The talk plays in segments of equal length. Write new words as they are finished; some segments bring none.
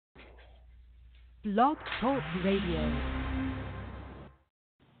Blog Talk Radio.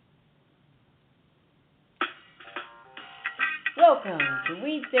 Welcome to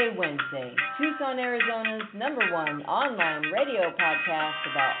Weedsday Wednesday, Tucson, Arizona's #1 online radio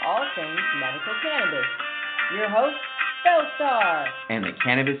podcast about all things medical cannabis. Your host, Bellstar, and the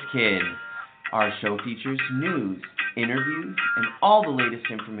Cannabis Kid. Our show features news, interviews, and all the latest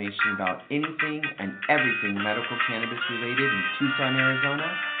information about anything and everything medical cannabis related in Tucson,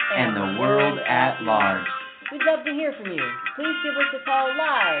 Arizona, and the world at large. We'd love to hear from you. Please give us a call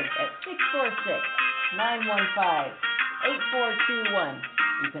live at 646-915-8421.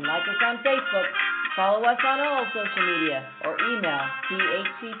 You can like us on Facebook, follow us on all social media, or email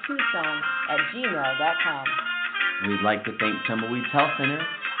thctucson@gmail.com. We'd like to thank Tumbleweeds Health Center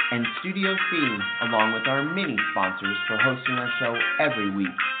and Studio C, along with our many sponsors, for hosting our show every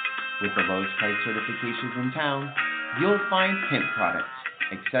week. With the lowest price certifications in town, you'll find hemp products,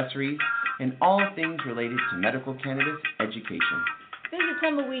 accessories, and all things related to medical cannabis education. Visit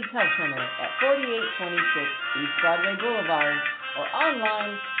Tumbleweeds Health Center at 4826 East Broadway Boulevard or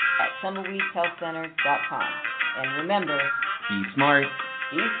online at tumbleweedshealthcenter.com. And remember, be smart,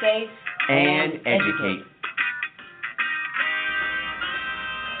 be safe, and educate.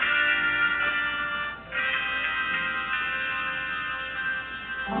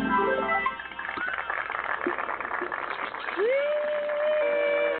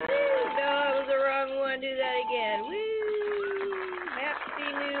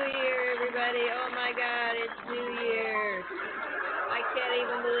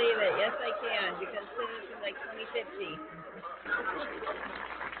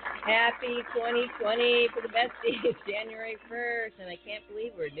 Happy 2020 for the besties, January 1st, and I can't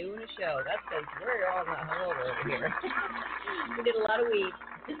believe we're doing a show. That's because we're all not hungover over here. We did a lot of weed.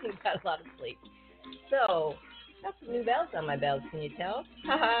 We got a lot of sleep. So, got some new bells on my bells, can you tell?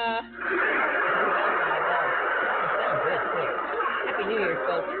 Ha-ha! New bells on my bells. They sound good, too. Happy New Year,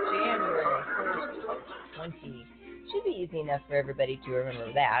 folks. January 1st, 2020. Should be easy enough for everybody to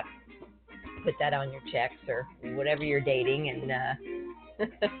remember that. Put that on your checks or whatever you're dating, and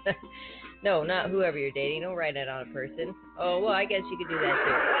no, not whoever you're dating. Don't write it on a person. Oh, well, I guess you could do that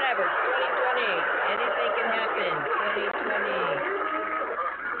too. Whatever. 2020. Anything can happen.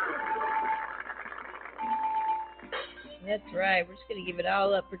 2020. That's right. We're just going to give it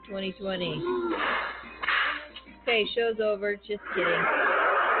all up for 2020. Okay, show's over. Just kidding.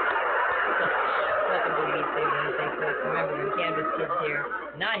 Welcome to Weedsday Wednesday, folks. Remember, when Cannabis Kid's here,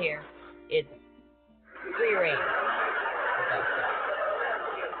 not here, it's free reign.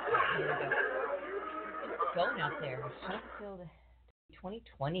 Here we go. It's going out there. Shut till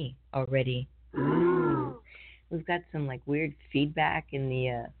 2020 already. Ooh. We've got some like weird feedback in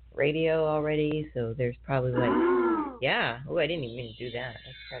the radio already, so there's probably like, yeah. Oh, I didn't even mean to do that.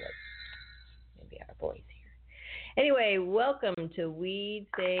 That's probably maybe our boys here. Anyway, welcome to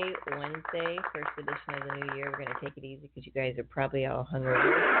Weedsday Wednesday, first edition of the new year. We're going to take it easy because you guys are probably all hungover.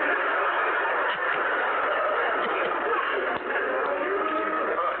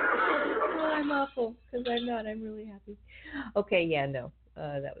 I'm awful, because I'm not. I'm really happy. Okay, yeah, no.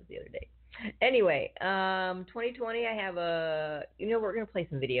 That was the other day. Anyway, 2020, I have we're going to play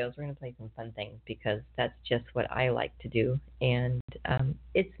some videos. We're going to play some fun things, because that's just what I like to do. And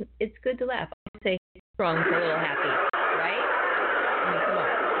it's good to laugh. I say strong, so a little happy, right? I mean, come on.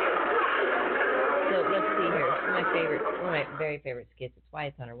 So let's see here. One of my very favorite skits. It's why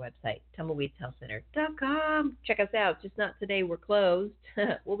it's on our website, tumbleweedshealthcenter.com. Check us out. Just not today. We're closed.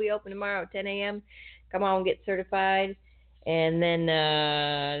 We'll be open tomorrow at 10 a.m. Come on, get certified, and then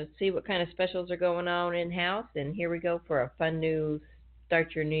see what kind of specials are going on in-house. And here we go for a fun new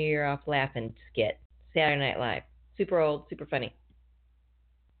start your new year off laughing skit. Saturday Night Live. Super old, super funny.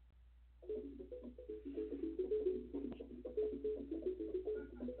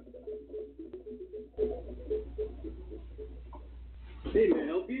 Hey, may I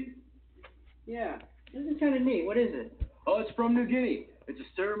help you? Yeah, this is kind of neat. What is it? Oh, it's from New Guinea. It's a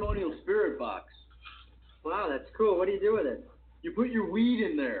ceremonial spirit box. Wow, that's cool. What do you do with it? You put your weed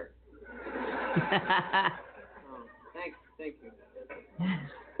in there. Oh, thank you.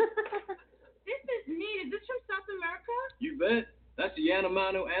 This is neat. Is this from South America? You bet. That's the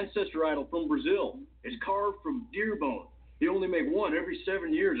Yanomamo ancestor idol from Brazil. It's carved from deer bone. They only make one every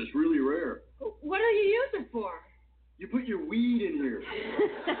 7 years. It's really rare. What do you use it for? You put your weed in here.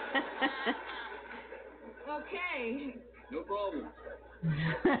 Okay. No problem.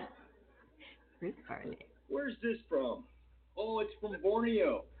 Where's this from? Oh, it's from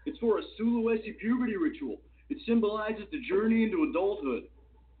Borneo. It's for a Sulawesi puberty ritual. It symbolizes the journey into adulthood.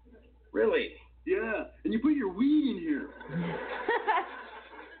 Really? Yeah, and you put your weed in here.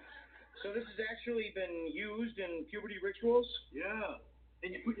 So this has actually been used in puberty rituals? Yeah.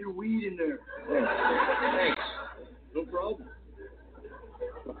 And you put your weed in there. Thanks. No problem.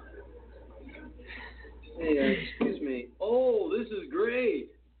 Hey, excuse me. Oh, this is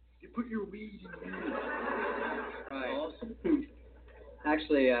great. You put your weed in here. Right. Awesome.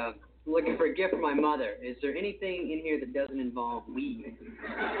 Actually, I'm looking for a gift for my mother. Is there anything in here that doesn't involve weed?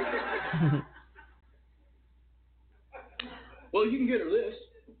 Well, you can get her this.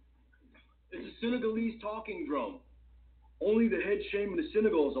 It's a Senegalese talking drum. Only the head shaman of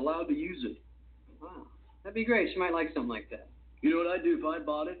Senegal is allowed to use it. Wow. That'd be great. She might like something like that. You know what I'd do if I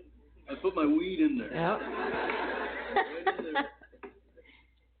bought it? I'd put my weed in there. Yep. Right in there.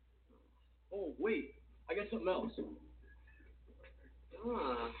 Oh, wait. I got something else.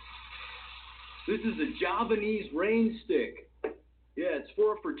 Ah. This is a Javanese rain stick. Yeah, it's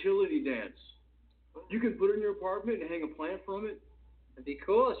for a fertility dance. You can put it in your apartment and hang a plant from it. That'd be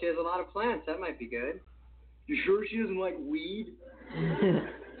cool. She has a lot of plants. That might be good. You sure she doesn't like weed?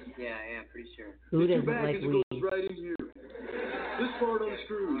 Yeah, pretty sure. Who It's too doesn't bad like 'cause it weed? goes right in here. This part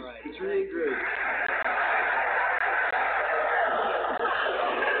unscrews. All right. It's really great.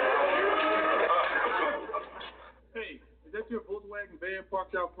 Hey, is that your Volkswagen van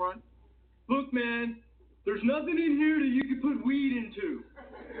parked out front? Look, man, there's nothing in here that you can put weed into.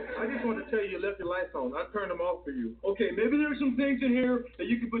 I just wanted to tell you left your lights on. I turned them off for you. Okay, maybe there's some things in here that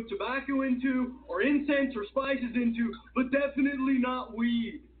you can put tobacco into, or incense or spices into, but definitely not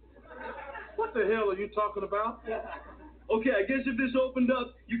weed. What the hell are you talking about? Okay, I guess if this opened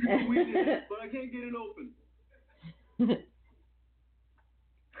up, you could put weed in it, but I can't get it open.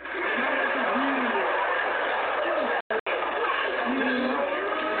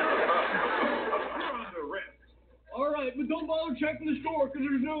 All right, but don't bother checking the store because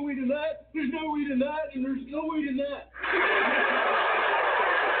there's no weed in that, there's no weed in that, and there's no weed in that.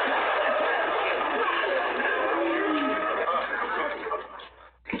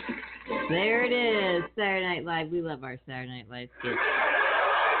 There it is, Saturday Night Live. We love our Saturday Night Live skits.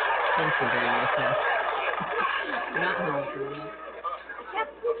 Thanks for bearing with us. Not home.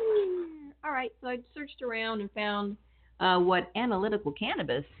 All right, so I searched around and found what Analytical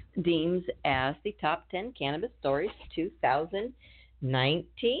Cannabis deems as the top 10 cannabis stories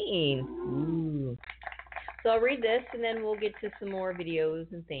 2019. Ooh. So I'll read this, and then we'll get to some more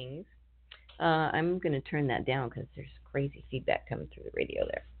videos and things. I'm going to turn that down because there's crazy feedback coming through the radio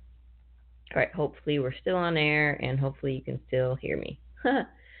there. All right, hopefully we're still on air, and hopefully you can still hear me.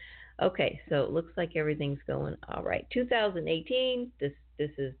 Okay, so it looks like everything's going all right. 2018, this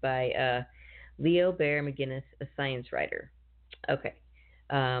is by Leo Bear McGinnis, a science writer. Okay,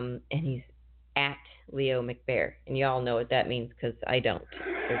 and he's at Leo McBear, and you all know what that means because I don't.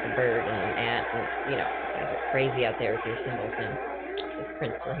 There's a bird and an at, and you know, things are crazy out there with your symbols now. The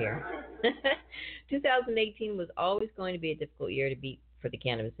prints are here. 2018 was always going to be a difficult year to beat for the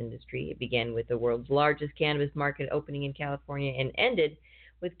cannabis industry. It began with the world's largest cannabis market opening in California and ended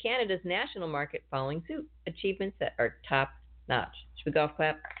with Canada's national market following suit. Achievements that are top-notch. Should we golf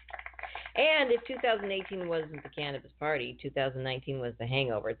clap? And if 2018 wasn't the cannabis party, 2019 was the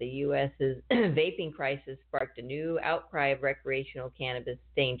hangover. The U.S.'s vaping crisis sparked a new outcry of recreational cannabis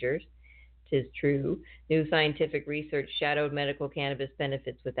dangers. 'Tis true. New scientific research shadowed medical cannabis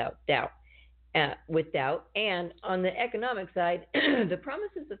benefits without doubt. And on the economic side, the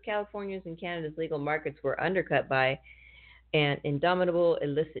promises of California's and Canada's legal markets were undercut by an indomitable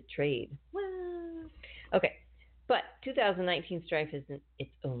illicit trade. Well, okay, but 2019 strife isn't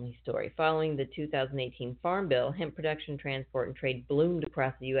its only story. Following the 2018 Farm Bill, hemp production, transport, and trade bloomed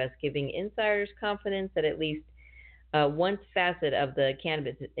across the U.S., giving insiders confidence that at least one facet of the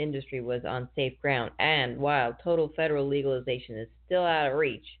cannabis industry was on safe ground. And while total federal legalization is still out of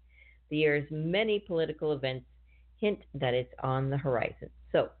reach, the year's many political events hint that it's on the horizon.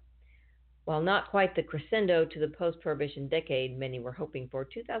 So, while not quite the crescendo to the post-prohibition decade many were hoping for,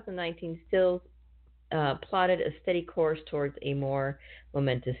 2019 still plotted a steady course towards a more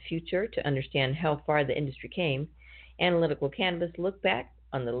momentous future. To understand how far the industry came, Analytical Cannabis looked back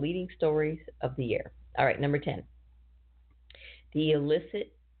on the leading stories of the year. All right, number 10. The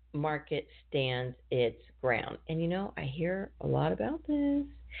illicit market stands its ground. And you know, I hear a lot about this.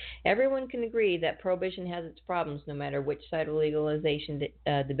 Everyone can agree that prohibition has its problems no matter which side of legalization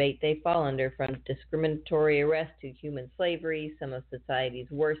debate they fall under, from discriminatory arrest to human slavery. Some of society's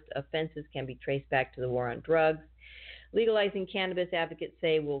worst offenses can be traced back to the war on drugs. Legalizing cannabis, advocates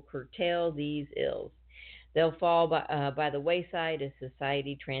say, will curtail these ills. They'll fall by the wayside as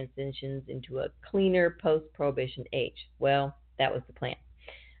society transitions into a cleaner post-prohibition age. Well, that was the plan.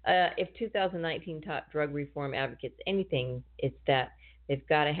 If 2019 taught drug reform advocates anything, it's that they've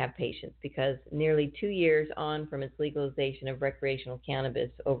got to have patience because nearly 2 years on from its legalization of recreational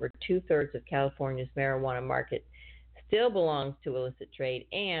cannabis, over 2/3 of California's marijuana market still belongs to illicit trade,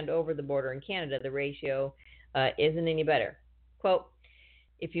 and over the border in Canada, the ratio isn't any better. Quote,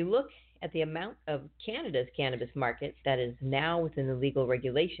 if you look at the amount of Canada's cannabis market that is now within the legal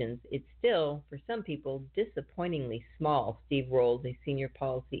regulations, it's still, for some people, disappointingly small, Steve Rolls, a senior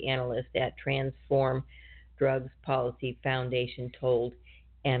policy analyst at Transform Drugs Policy Foundation, told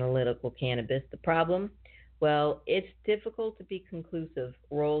Analytical Cannabis. The problem? Well, it's difficult to be conclusive.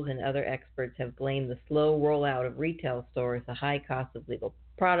 Rolls and other experts have blamed the slow rollout of retail stores, the high cost of legal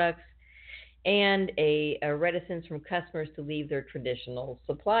products, and a reticence from customers to leave their traditional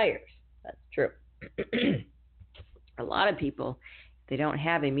suppliers. That's true. A lot of people, if they don't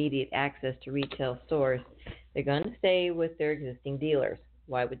have immediate access to retail stores, they're going to stay with their existing dealers.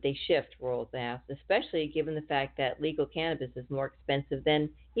 Why would they shift, Rolls asked, especially given the fact that legal cannabis is more expensive than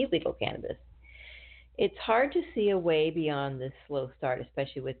illegal cannabis? It's hard to see a way beyond this slow start,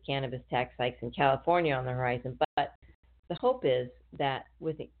 especially with cannabis tax hikes in California on the horizon, but the hope is that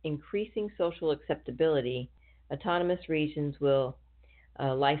with increasing social acceptability, autonomous regions will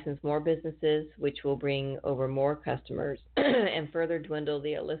license more businesses, which will bring over more customers and further dwindle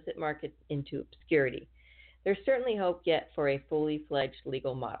the illicit market into obscurity. There's certainly hope yet for a fully fledged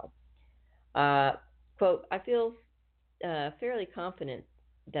legal model. Quote, I feel fairly confident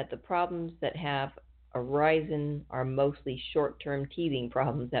that the problems that have arisen are mostly short-term teething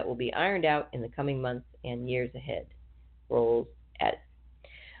problems that will be ironed out in the coming months and years ahead. Rolls added.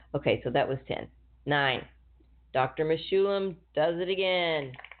 Okay, so that was 10. 9. Dr. Meshulam does it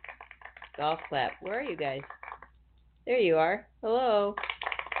again. Golf clap. Where are you guys? There you are. Hello.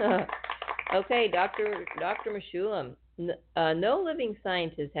 Okay, Dr. Meshulam. No living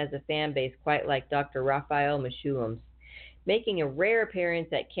scientist has a fan base quite like Dr. Raphael Meshulam's, making a rare appearance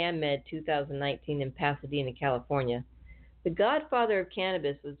at CanMed 2019 in Pasadena, California. The godfather of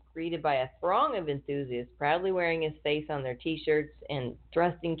cannabis was greeted by a throng of enthusiasts, proudly wearing his face on their T-shirts and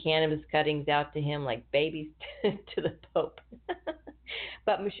thrusting cannabis cuttings out to him like babies to the Pope.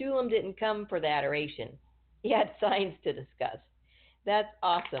 But Meshulam didn't come for the adoration. He had science to discuss. That's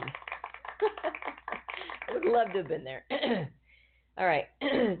awesome. I would love to have been there. All right,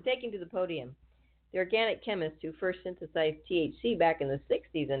 taking to the podium. The organic chemist who first synthesized THC back in the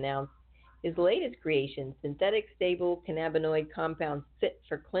 60s announced his latest creation, synthetic stable cannabinoid compounds fit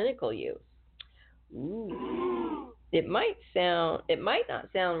for clinical use. Ooh. It might not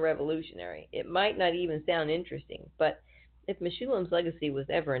sound revolutionary. It might not even sound interesting. But if Meshulam's legacy was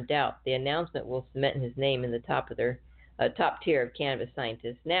ever in doubt, the announcement will cement his name in the top tier of cannabis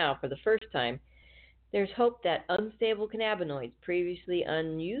scientists. Now, for the first time, there's hope that unstable cannabinoids, previously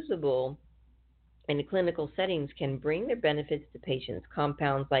unusable in clinical settings, can bring their benefits to patients.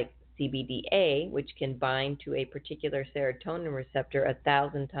 Compounds like CBDA, which can bind to a particular serotonin receptor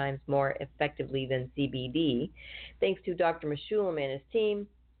 1,000 times more effectively than CBD. Thanks to Dr. Meshulam and his team,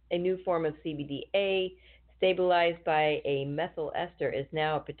 a new form of CBDA, stabilized by a methyl ester, is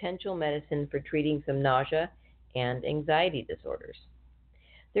now a potential medicine for treating some nausea and anxiety disorders.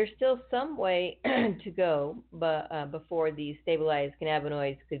 There's still some way to go before these stabilized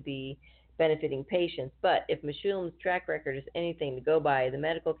cannabinoids could be benefiting patients, but if Meshulam's track record is anything to go by, the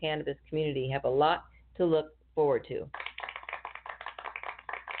medical cannabis community have a lot to look forward to.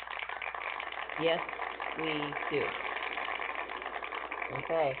 Yes, we do.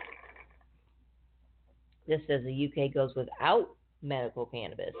 Okay. This says the UK goes without medical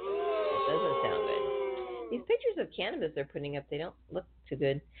cannabis. That doesn't sound good. These pictures of cannabis they're putting up, they don't look too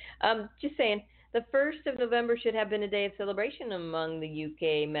good. Just saying. The 1st of November should have been a day of celebration among the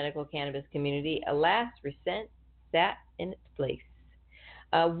UK medical cannabis community. Alas, resent sat in its place.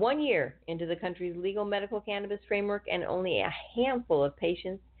 1 year into the country's legal medical cannabis framework, and only a handful of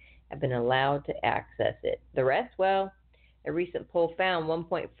patients have been allowed to access it. The rest, well, a recent poll found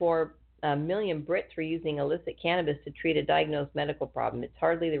 1.4 million Brits were using illicit cannabis to treat a diagnosed medical problem. It's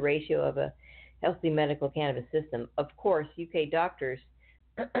hardly the ratio of a healthy medical cannabis system. Of course, UK doctors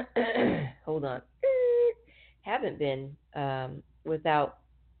hold on, haven't been without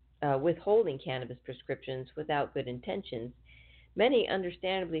withholding cannabis prescriptions without good intentions. Many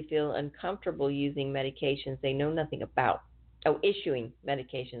understandably feel uncomfortable using medications they know nothing about. Issuing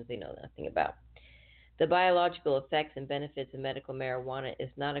medications they know nothing about. The biological effects and benefits of medical marijuana is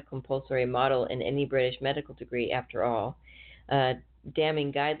not a compulsory model in any British medical degree, after all.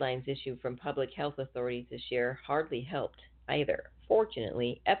 Damning guidelines issued from public health authorities this year hardly helped either.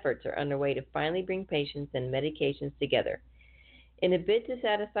 Fortunately, efforts are underway to finally bring patients and medications together. In a bid to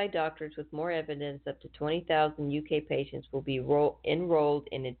satisfy doctors with more evidence, up to 20,000 UK patients will be enrolled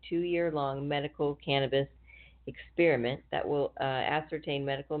in a 2-year-long medical cannabis experiment that will ascertain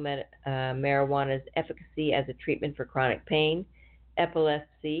medical marijuana's efficacy as a treatment for chronic pain,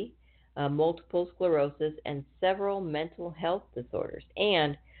 epilepsy, multiple sclerosis, and several mental health disorders.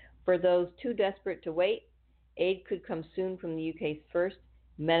 And for those too desperate to wait, aid could come soon from the UK's first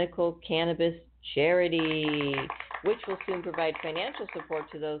medical cannabis charity, which will soon provide financial support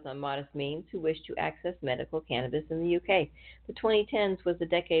to those on modest means who wish to access medical cannabis in the UK. The 2010s was the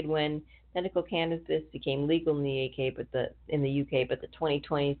decade when medical cannabis became legal in the UK, but the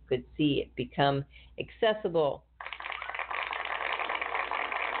 2020s could see it become accessible.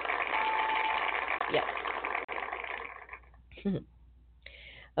 Yeah.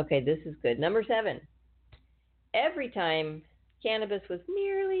 Okay, this is good. Number 7. Every time cannabis was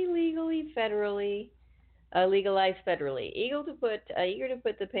nearly legalized federally, eager to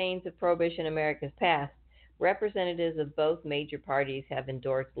put the pains of prohibition in America's past, representatives of both major parties have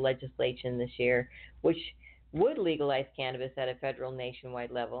endorsed legislation this year which would legalize cannabis at a federal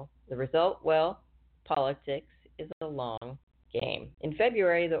nationwide level. The result? Well, politics is a long game. In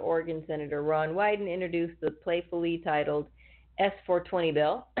February, the Oregon Senator Ron Wyden introduced the playfully titled S-420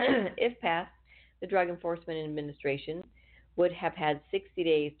 bill. If passed, the Drug Enforcement Administration would have had 60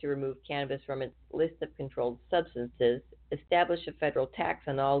 days to remove cannabis from its list of controlled substances, establish a federal tax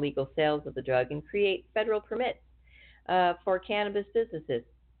on all legal sales of the drug, and create federal permits for cannabis businesses.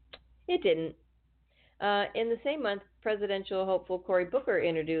 It didn't. In the same month, presidential hopeful Cory Booker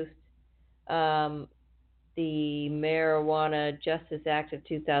introduced the Marijuana Justice Act of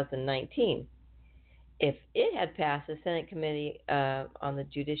 2019. If it had passed the Senate Committee on the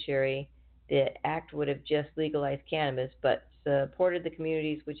Judiciary, the act would have just legalized cannabis, but supported the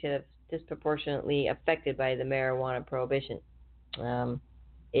communities which have disproportionately affected by the marijuana prohibition.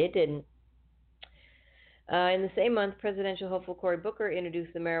 It didn't. In the same month, presidential hopeful Cory Booker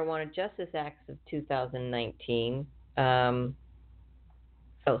introduced the Marijuana Justice Act of 2019.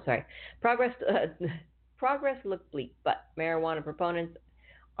 Progress looked bleak, but marijuana proponents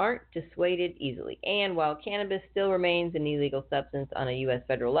aren't dissuaded easily. And while cannabis still remains an illegal substance on a U.S.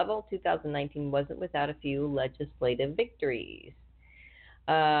 federal level, 2019 wasn't without a few legislative victories.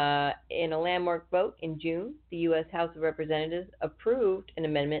 In a landmark vote in June, the U.S. House of Representatives approved an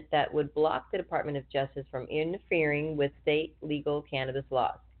amendment that would block the Department of Justice from interfering with state legal cannabis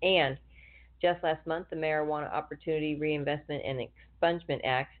laws. And just last month, the Marijuana Opportunity Reinvestment and Expungement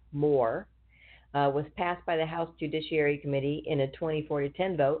Act, MORE, was passed by the House Judiciary Committee in a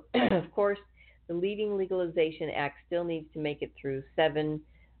 24-10 vote. Of course, the leading legalization act still needs to make it through 7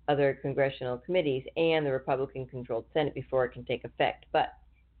 other congressional committees and the Republican-controlled Senate before it can take effect. But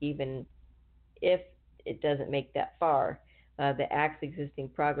even if it doesn't make that far, the act's existing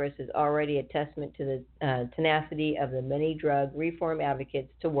progress is already a testament to the tenacity of the many drug reform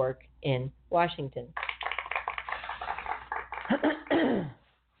advocates to work in Washington.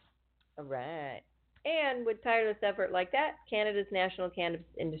 All right. And with tireless effort like that, Canada's national cannabis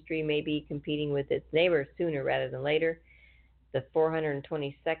industry may be competing with its neighbors sooner rather than later. The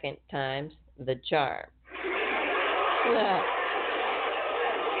 422nd time's the charm.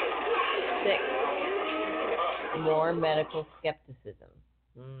 6. More medical skepticism.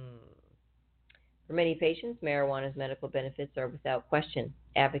 For many patients, marijuana's medical benefits are without question.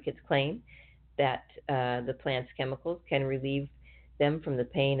 Advocates claim that the plant's chemicals can relieve them from the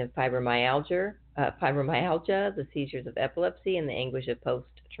pain of fibromyalgia, the seizures of epilepsy, and the anguish of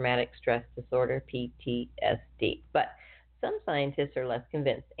post-traumatic stress disorder, PTSD. But some scientists are less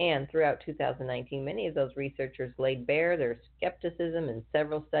convinced, and throughout 2019, many of those researchers laid bare their skepticism in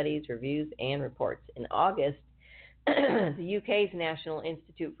several studies, reviews, and reports. In August, the UK's National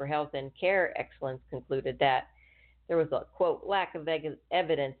Institute for Health and Care Excellence concluded that there was a, quote, lack of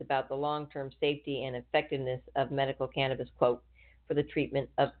evidence about the long-term safety and effectiveness of medical cannabis, quote, for the treatment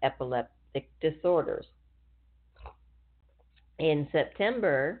of epileptic disorders. In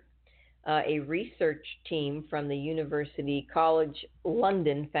September, a research team from the University College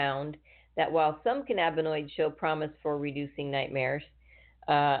London found that while some cannabinoids show promise for reducing nightmares,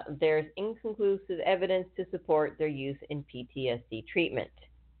 there's inconclusive evidence to support their use in PTSD treatment.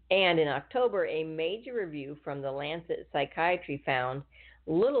 And in October, a major review from the Lancet Psychiatry found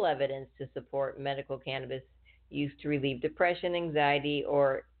little evidence to support medical cannabis use to relieve depression, anxiety,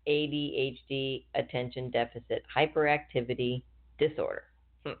 or ADHD, attention deficit hyperactivity disorder.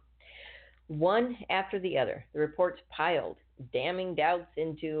 One after the other, the reports piled, damning doubts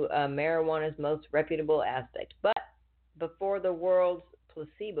into marijuana's most reputable aspect. But before the world's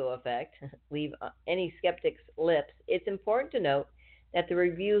placebo effect leave any skeptic's lips, it's important to note that the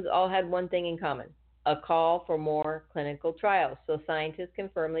reviews all had one thing in common: a call for more clinical trials, so scientists can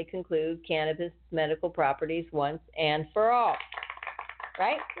firmly conclude cannabis medical properties once and for all.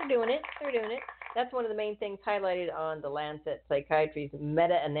 Right? They're doing it. That's one of the main things highlighted on the Lancet Psychiatry's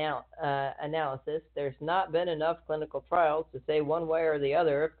meta-analysis. There's not been enough clinical trials to say one way or the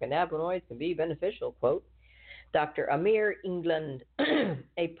other if cannabinoids can be beneficial, quote. Dr. Amir England,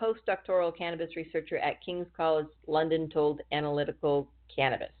 a postdoctoral cannabis researcher at King's College London, told Analytical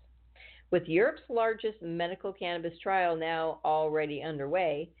Cannabis. With Europe's largest medical cannabis trial now already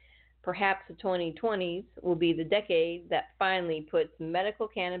underway, perhaps the 2020s will be the decade that finally puts medical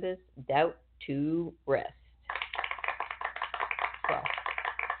cannabis doubt to rest. Well,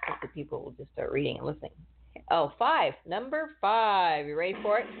 hopefully people will just start reading and listening. Oh, number 5. You ready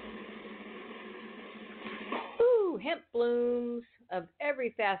for it? Ooh, hemp blooms. Of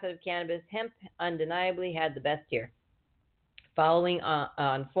every facet of cannabis, hemp undeniably had the best year. Following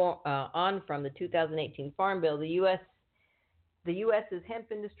on from the 2018 Farm Bill, the U.S.'s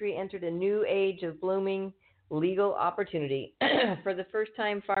hemp industry entered a new age of blooming legal opportunity. For the first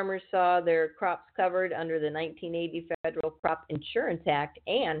time, farmers saw their crops covered under the 1980 Federal Crop Insurance Act,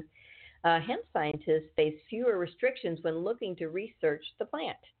 and hemp scientists face fewer restrictions when looking to research the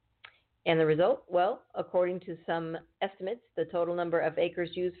plant. And the result? Well, according to some estimates, the total number of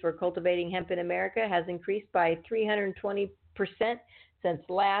acres used for cultivating hemp in America has increased by 320% since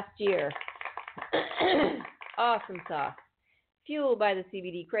last year. Awesome sauce. Fueled by the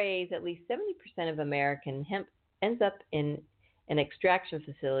CBD craze, at least 70% of American hemp ends up in an extraction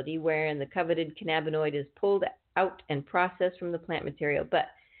facility wherein the coveted cannabinoid is pulled out and processed from the plant material. But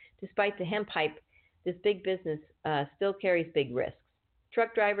despite the hemp hype, this big business still carries big risks.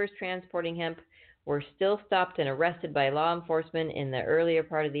 Truck drivers transporting hemp were still stopped and arrested by law enforcement in the earlier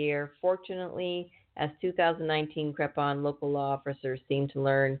part of the year. Fortunately, as 2019 crept on, local law officers seemed to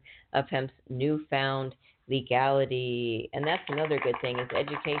learn of hemp's newfound legality. And that's another good thing, is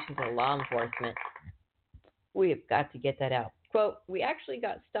education to law enforcement. We have got to get that out. Quote, we actually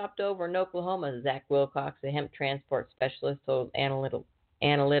got stopped over in Oklahoma, Zach Wilcox, a hemp transport specialist, told Analytical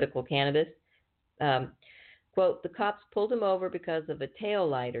Cannabis. Quote, the cops pulled him over because of a tail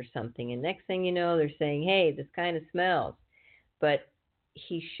light or something, and next thing you know, they're saying, hey, this kind of smells. But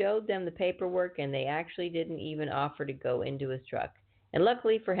he showed them the paperwork, and they actually didn't even offer to go into his truck. And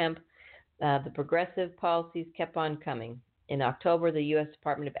luckily for hemp, the progressive policies kept on coming. In October, the U.S.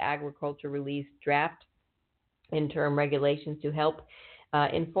 Department of Agriculture released draft interim regulations to help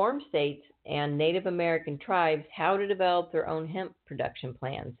inform states and Native American tribes how to develop their own hemp production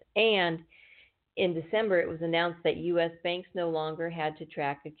plans. And in December, it was announced that U.S. banks no longer had to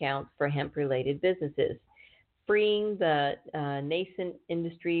track accounts for hemp-related businesses, freeing the nascent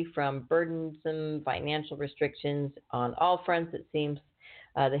industry from burdensome financial restrictions on all fronts. It seems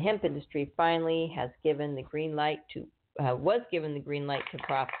the hemp industry finally was given the green light to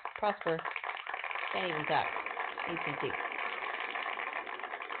prosper. Can't even talk. AT&T.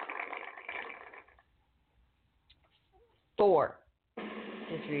 4.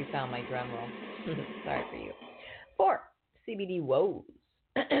 Just where you found my drum roll. Sorry for you. 4. CBD woes.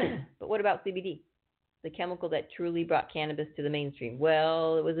 But what about CBD? The chemical that truly brought cannabis to the mainstream.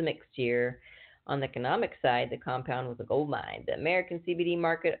 Well, it was a mixed year. On the economic side, the compound was a gold mine. The American CBD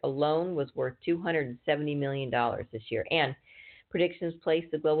market alone was worth $270 million this year, and predictions placed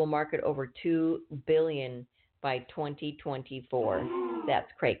the global market over $2 billion by 2024.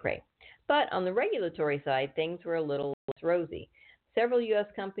 That's cray-cray. But on the regulatory side, things were a little less rosy. Several U.S.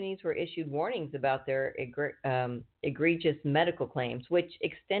 companies were issued warnings about their egregious medical claims, which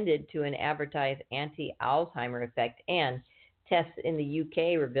extended to an advertised anti-Alzheimer effect, and tests in the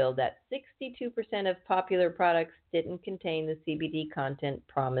UK revealed that 62% of popular products didn't contain the CBD content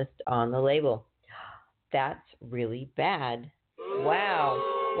promised on the label. That's really bad. Wow.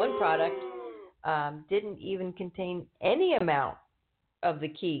 One product didn't even contain any amount of the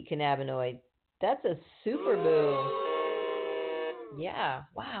key cannabinoid. That's a super boo. Yeah,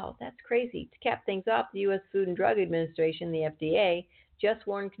 wow, that's crazy. To cap things off, the U.S. Food and Drug Administration, the FDA, just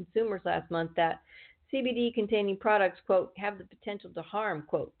warned consumers last month that CBD-containing products, quote, have the potential to harm,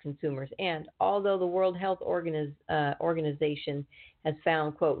 quote, consumers. And although the World Health Organization has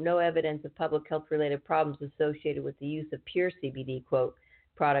found, quote, no evidence of public health-related problems associated with the use of pure CBD, quote,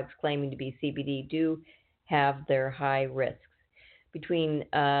 products claiming to be CBD do have their high risks. Between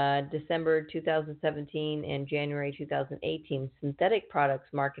December 2017 and January 2018, synthetic products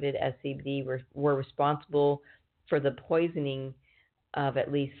marketed as CBD were responsible for the poisoning of at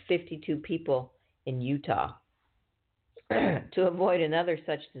least 52 people in Utah.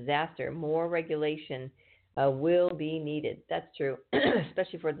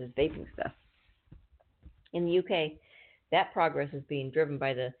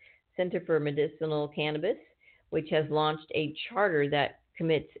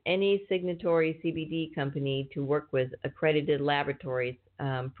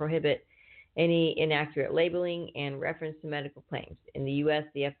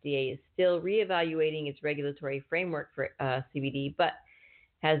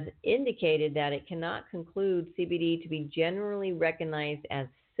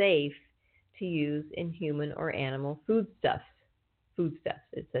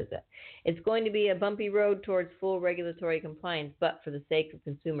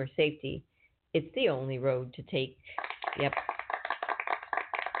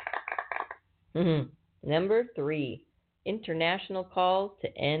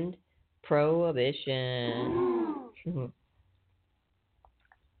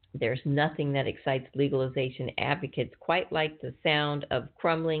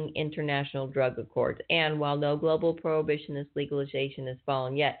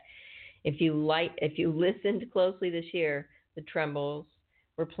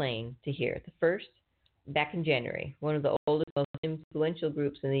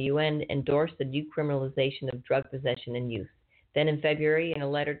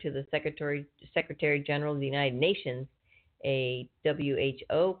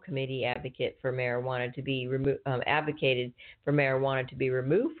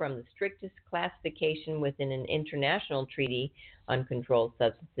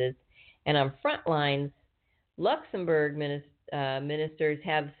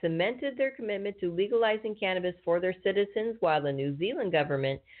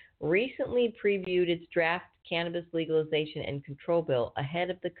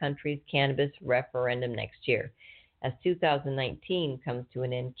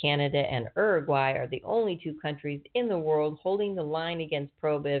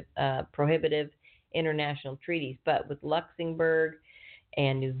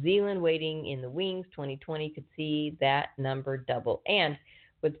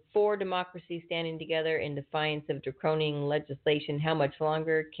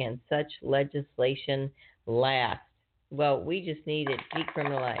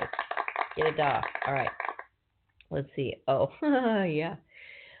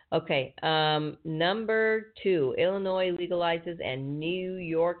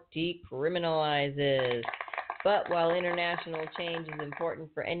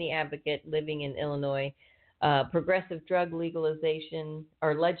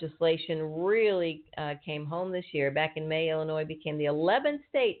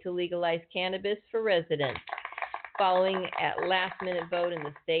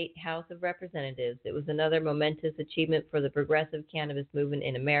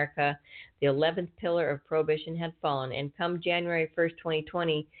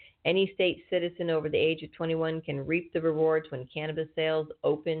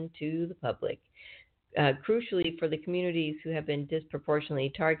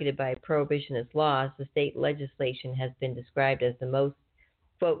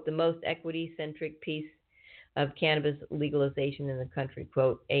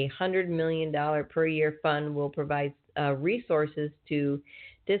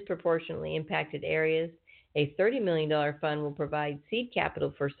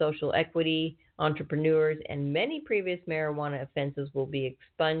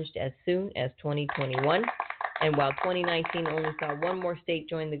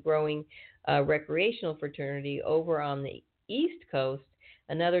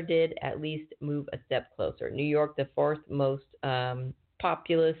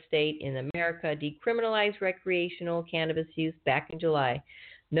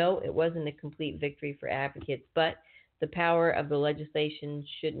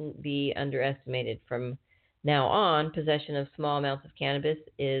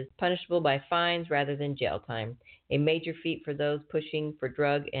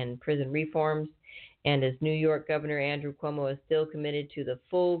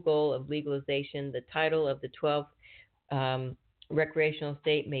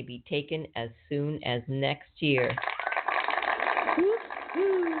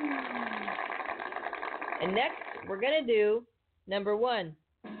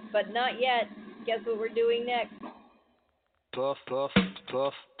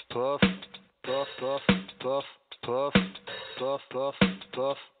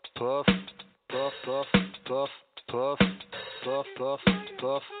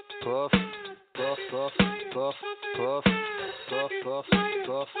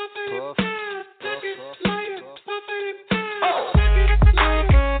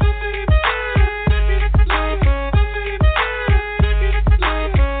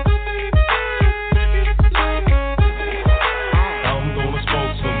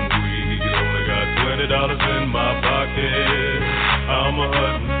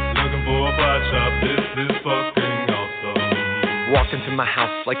 To my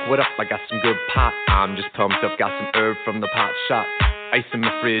house, like what up? I got some good pot. I'm just pumped up, got some herb from the pot shop. Ice in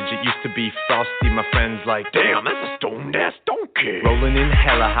the fridge, it used to be frosty. My friends like, damn, that's a stoned ass donkey. Rolling in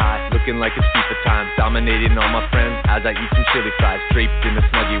hella high, looking like it's FIFA time. Dominating all my friends as I eat some chili fries. Draped in a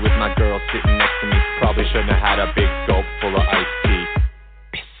snuggie with my girl sitting next to me. Probably shouldn't have had a big gulp full of iced tea.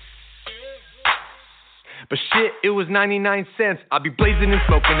 But shit, it was 99 cents. I'll be blazing and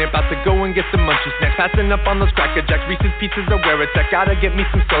smoking it, about to go and get some munchies next. Passing up on those Cracker Jacks, Reese's Pieces of where it's at. Gotta get me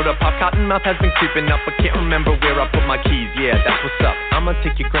some soda pop. Cottonmouth has been creeping up, but can't remember where I put my keys. Yeah, that's what's up. I'ma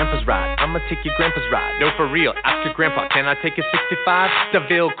take your grandpa's ride. No, for real, ask your grandpa, can I take a 65?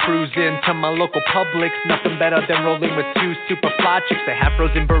 DeVille cruising to my local Publix. Nothing better than rolling with two super fly chicks. They have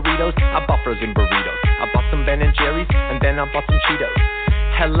frozen burritos. I bought frozen burritos. I bought some Ben and Jerry's, and then I bought some Cheetos.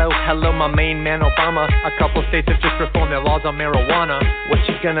 Hello, my main man Obama. A couple states have just reformed their laws on marijuana. What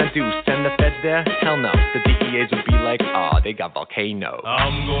you gonna do, send the feds there? Hell no, the DEAs would be like, they got volcano.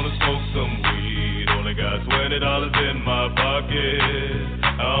 I'm gonna smoke some weed, only got $20 in my pocket.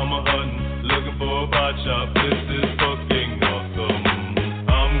 I'm a hunting, looking for a pot shop, this is fucking awesome.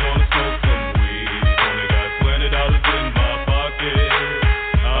 I'm gonna smoke some weed, only got $20 in my pocket.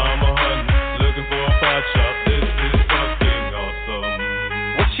 I'm a hunting, looking for a pot shop, this is fucking awesome.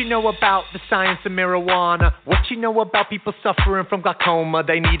 What you know about the science of marijuana? What you know about people suffering from glaucoma?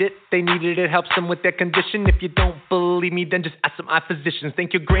 They need it, it helps them with their condition. If you don't believe me, then just ask some eye physicians.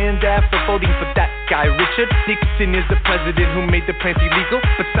 Thank your granddad for voting for that guy. Richard Nixon is the president who made the plant illegal,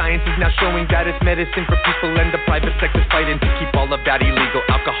 but science is now showing that it's medicine for people, and the private sector's fighting to keep all of that illegal.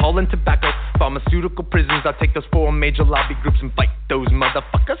 Alcohol and tobacco, pharmaceutical prisons. I'll take those 4 major lobby groups and fight those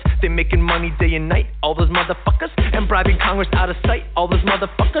motherfuckers. They're making money day and night, all those motherfuckers, and bribing Congress out of sight, all those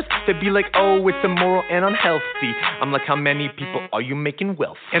motherfuckers. They'd be like, oh, it's immoral and unhealthy. I'm like, how many people are you making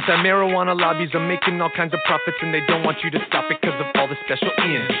wealth? Anti-marijuana lobbies are making all kinds of profits, and they don't want you to stop it because of all the special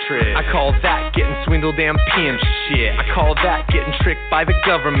interest. I call that getting swindled and pimped shit. I call that getting tricked by the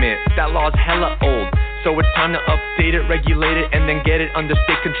government. That law's hella old, so it's time to update it, regulate it, and then get it under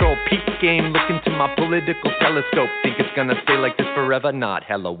state control. Peak game, look into my political telescope. Think it's gonna stay like this forever? Not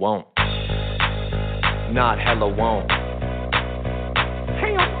hella won't. Not hella won't.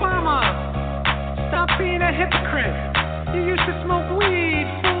 Hey Obama, stop being a hypocrite. You used to smoke weed,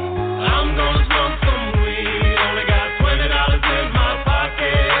 fool. I'm gonna smoke some weed, only got $20 in my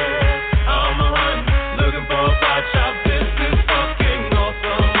pocket. I'm a hunting, looking for a pot shop, this is fucking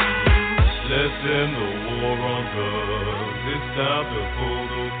awesome. Let's end the war on drugs, it's time to pull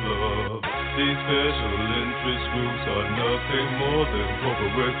those gloves. These special interest groups are nothing more than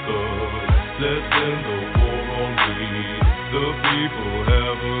corporate thugs. Let's end the war on weed, the people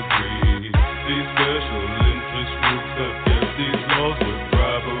have agreed. These special interest groups have kept these laws with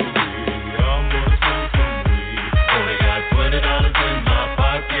bribery. I'm gonna smoke some weed, only got $20 in my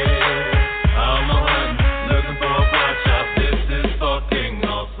pocket. I'm a hunting, looking for a pot shop, this is fucking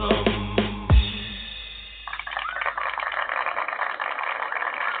awesome.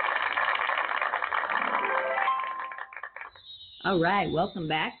 All right, welcome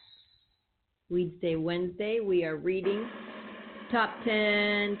back. Weedsday Wednesday. We are reading Top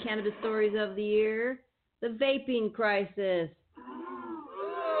 10 Cannabis Stories of the Year. The vaping crisis.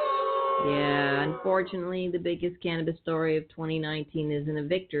 Yeah, unfortunately, the biggest cannabis story of 2019 isn't a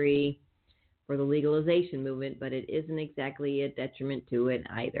victory for the legalization movement, but it isn't exactly a detriment to it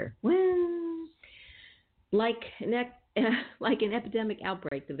either. Well, like an epidemic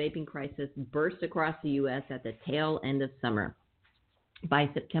outbreak, the vaping crisis burst across the U.S. at the tail end of summer. By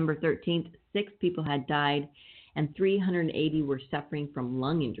September 13th, 6 people had died and 380 were suffering from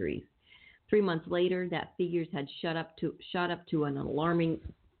lung injuries. 3 months later, that figures had shot up to an alarming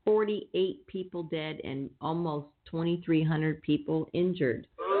 48 people dead and almost 2,300 people injured.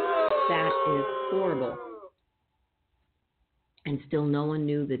 That is horrible. And still no one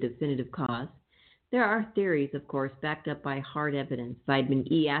knew the definitive cause. There are theories, of course, backed up by hard evidence. Vitamin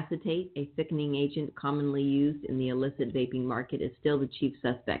E acetate, a thickening agent commonly used in the illicit vaping market, is still the chief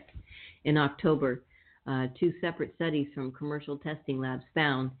suspect. In October, 2 separate studies from commercial testing labs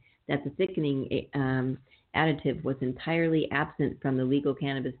found that the thickening additive was entirely absent from the legal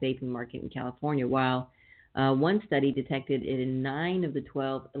cannabis vaping market in California, while one study detected it in 9 of the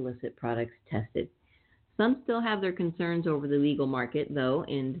 12 illicit products tested. Some still have their concerns over the legal market, though.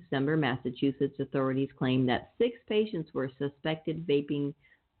 In December, Massachusetts authorities claimed that 6 patients were suspected vaping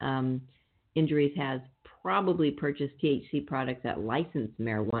injuries has probably purchased THC products at licensed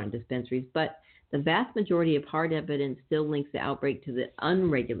marijuana dispensaries, but the vast majority of hard evidence still links the outbreak to the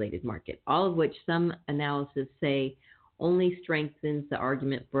unregulated market, all of which some analysis say only strengthens the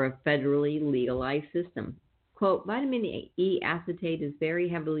argument for a federally legalized system. Quote, vitamin E acetate is very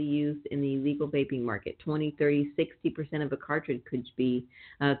heavily used in the illegal vaping market. 20, 30, 60% of a cartridge could be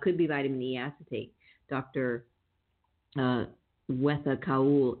vitamin E acetate. Dr. Wetha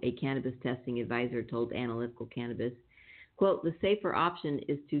Kaul, a cannabis testing advisor, told Analytical Cannabis, quote, the safer option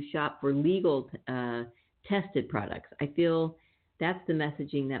is to shop for legal tested products. I feel that's the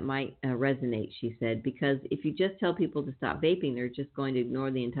messaging that might resonate, she said, because if you just tell people to stop vaping, they're just going to ignore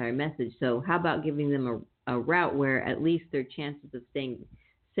the entire message. So how about giving them a route where at least their chances of staying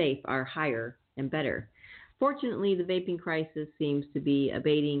safe are higher and better? Fortunately, the vaping crisis seems to be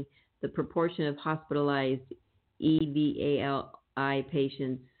abating. The proportion of hospitalized EVALI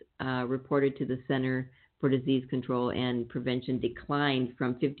patients reported to the Center for Disease Control and Prevention declined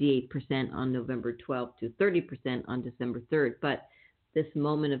from 58% on November 12th to 30% on December 3rd. But this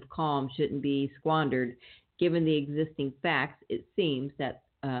moment of calm shouldn't be squandered. Given the existing facts, it seems that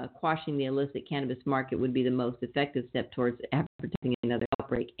quashing the illicit cannabis market would be the most effective step towards preventing another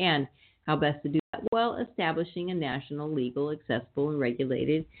outbreak. And how best to do that? Well, establishing a national, legal, accessible, and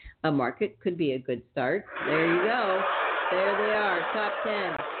regulated market could be a good start. There you go. There they are, top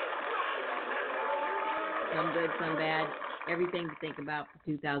 10. Some good, some bad. Everything to think about for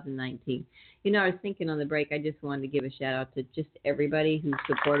 2019. You know, I was thinking on the break, I just wanted to give a shout out to just everybody who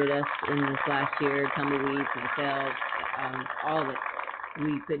supported us in this last year, Tumbleweeds, myself, all of it.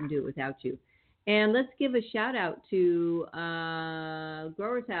 We couldn't do it without you. And let's give a shout out to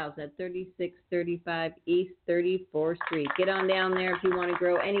Growers House at 3635 East 34th Street. Get on down there if you want to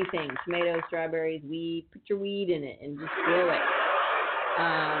grow anything, tomatoes, strawberries, weed. Put your weed in it and just grow it.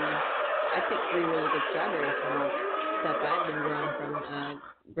 I picked 3 really good strawberries from stuff I've been growing from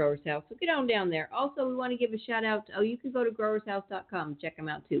Growers House. So get on down there. Also, we want to give a shout out. You can go to growershouse.com. Check them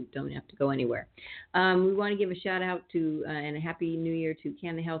out too. Don't have to go anywhere. We want to give a shout out to and a happy new year to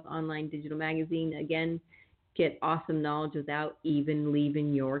Canada Health Online Digital Magazine. Again, get awesome knowledge without even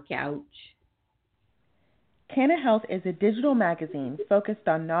leaving your couch. Canada Health is a digital magazine focused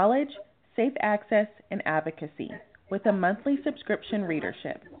on knowledge, safe access, and advocacy with a monthly subscription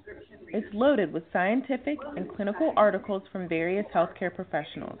readership. It's loaded with scientific and clinical articles from various healthcare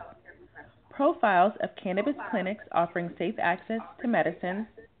professionals, profiles of cannabis clinics offering safe access to medicines,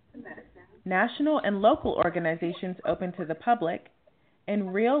 national and local organizations open to the public,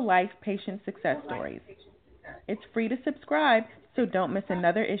 and real-life patient success stories. It's free to subscribe, so don't miss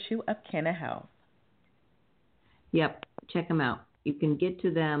another issue of Canada Health. Yep, check them out. You can get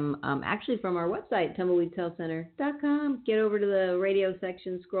to them actually from our website, tumbleweedhealthcenter.com. Get over to the radio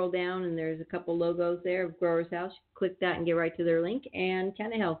section, scroll down, and there's a couple logos there of Growers House. Click that and get right to their link, and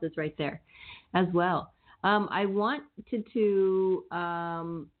Canada Health is right there as well. I wanted to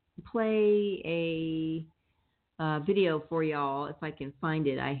play a video for y'all if I can find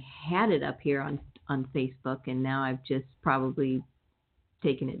it. I had it up here on Facebook, and now I've just probably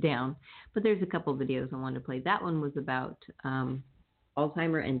taken it down. But there's a couple videos I wanted to play. That one was about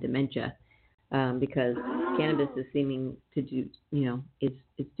Alzheimer and dementia, because cannabis is seeming to do,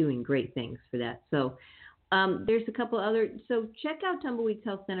 it's doing great things for that. So there's a couple other, so check out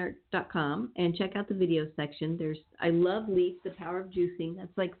tumbleweedshealthcenter.com and check out the video section. I love Leaf, the power of juicing.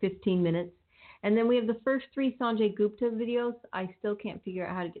 That's like 15 minutes. And then we have the first 3 Sanjay Gupta videos. I still can't figure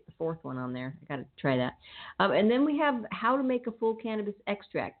out how to get the 4th one on there. I got to try that. And then we have how to make a full cannabis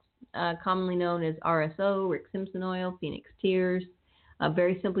extract, commonly known as RSO, Rick Simpson oil, Phoenix Tears.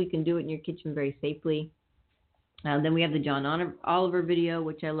 Very simple. You can do it in your kitchen very safely. Then we have the John Oliver video,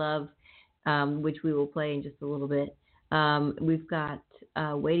 which I love, which we will play in just a little bit. We've got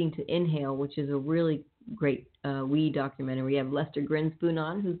Waiting to Inhale, which is a really great weed documentary. We have Lester Grinspoon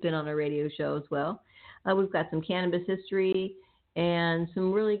on, who's been on our radio show as well. We've got some cannabis history and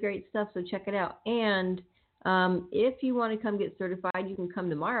some really great stuff, so check it out. And if you want to come get certified, you can come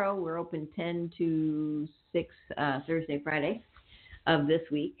tomorrow. We're open 10 to 6 Thursday, Friday of this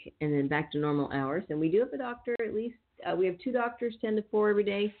week, and then back to normal hours. And we do have a doctor at least. We have 2 doctors, 10 to 4 every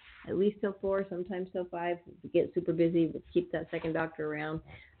day, at least till 4, sometimes till 5. If we get super busy, we'll keep that second doctor around.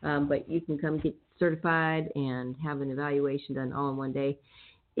 But you can come get certified and have an evaluation done all in one day.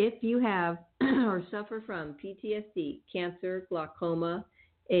 If you have or suffer from PTSD, cancer, glaucoma,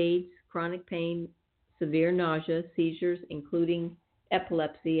 AIDS, chronic pain, severe nausea, seizures, including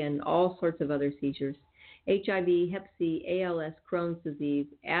epilepsy, and all sorts of other seizures. HIV, Hep C, ALS, Crohn's disease,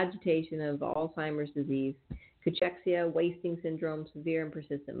 agitation of Alzheimer's disease, cachexia, wasting syndrome, severe and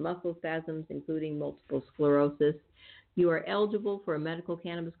persistent muscle spasms, including multiple sclerosis. You are eligible for a medical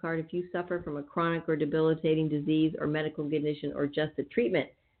cannabis card if you suffer from a chronic or debilitating disease or medical condition or just the treatment.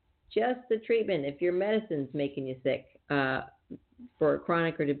 Just the treatment. If your medicine's making you sick for a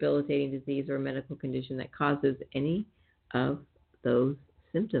chronic or debilitating disease or medical condition that causes any of those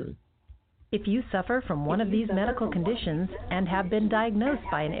symptoms. If you suffer from one of these medical conditions and have been diagnosed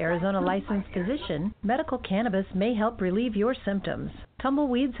by an Arizona licensed physician, medical cannabis may help relieve your symptoms.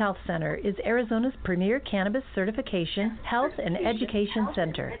 Tumbleweeds Health Center is Arizona's premier cannabis certification, health, and education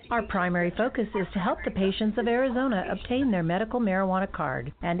center. Our primary focus is to help the patients of Arizona obtain their medical marijuana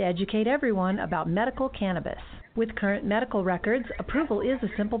card and educate everyone about medical cannabis. With current medical records, approval is a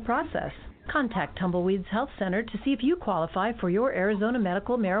simple process. Contact Tumbleweeds Health Center to see if you qualify for your Arizona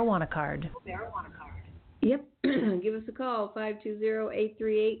medical marijuana card. Yep. Give us a call,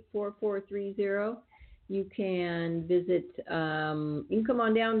 520-838-4430. You can visit, you can come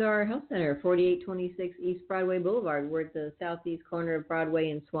on down to our health center, 4826 East Broadway Boulevard. We're at the southeast corner of Broadway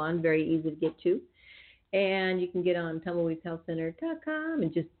and Swan, very easy to get to. And you can get on tumbleweedshealthcenter.com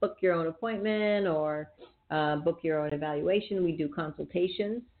and just book your own appointment or book your own evaluation. We do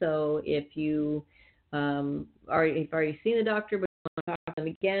consultations. So if you've already seen a doctor but you want to talk to them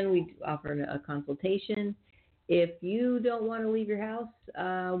again, we offer a consultation. If you don't want to leave your house,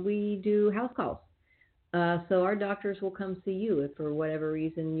 we do house calls. So our doctors will come see you if for whatever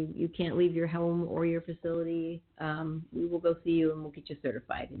reason you can't leave your home or your facility. We will go see you and we'll get you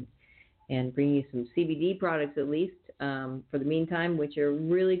certified and bring you some CBD products at least for the meantime, which are a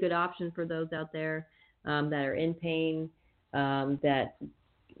really good option for those out there that are in pain, that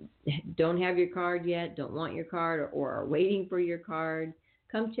don't have your card yet, don't want your card, or are waiting for your card.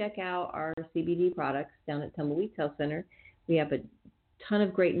 Come check out our CBD products down at Tumbleweeds Health Center. We have a ton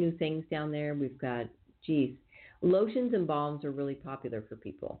of great new things down there. We've got, lotions and balms are really popular for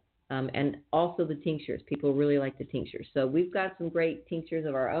people. And also the tinctures. People really like the tinctures. So we've got some great tinctures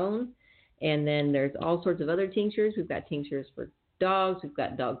of our own. And then there's all sorts of other tinctures. We've got tinctures for dogs. We've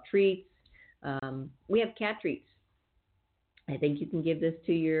got dog treats. We have cat treats. I think you can give this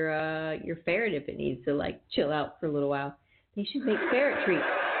to your ferret if it needs to chill out for a little while. They should make ferret treats.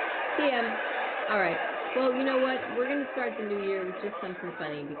 Yeah. All right. Well, you know what? We're going to start the new year with just something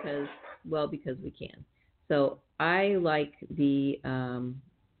funny because we can. So I like the, and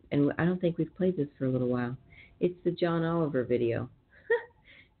I don't think we've played this for a little while. It's the John Oliver video.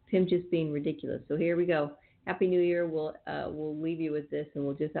 Him just being ridiculous. So here we go. Happy New Year. We'll leave you with this, and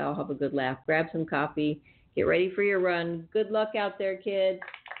we'll just all have a good laugh. Grab some coffee. Get ready for your run. Good luck out there, kids.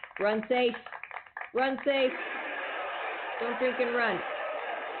 Run safe. Run safe. Don't drink and run.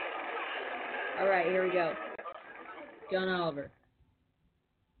 All right, here we go. John Oliver.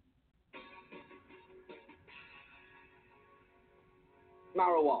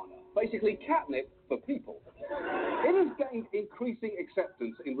 Marijuana, basically catnip for people. It has gained increasing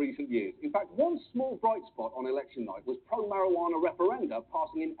acceptance in recent years. In fact, one small bright spot on election night was pro-marijuana referenda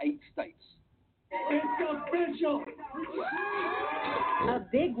passing in 8 states. It's official! A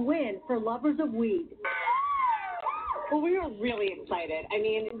big win for lovers of weed. Well, we are really excited. I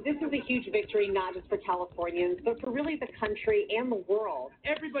mean, this is a huge victory, not just for Californians, but for really the country and the world.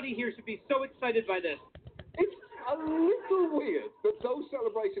 Everybody here should be so excited by this. It's a little weird that those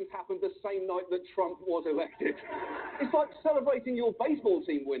celebrations happened the same night that Trump was elected. It's like celebrating your baseball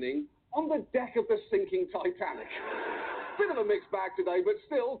team winning on the deck of the sinking Titanic. Bit of a mixed bag today, but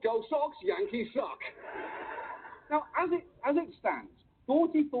still, go Sox, Yankees suck. Now, as it stands,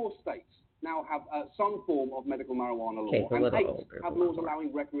 44 states now have some form of medical marijuana law, and 8 have laws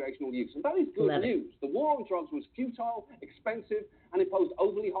allowing recreational use. And that is good news. The war on drugs was futile, expensive, and imposed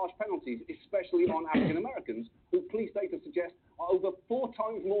overly harsh penalties, especially on African Americans, who police data suggest are over 4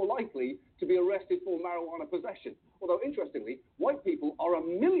 times more likely to be arrested for marijuana possession. Although, interestingly, white people are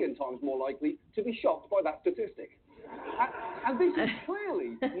 1 million times more likely to be shocked by that statistic. And this is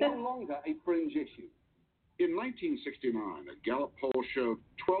clearly no longer a fringe issue. In 1969, a Gallup poll showed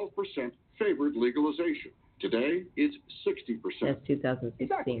 12% favored legalization. Today, it's 60%. That's 2016.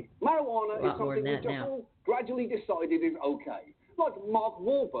 Exactly. Marijuana is something we just all gradually decided is okay. Like Mark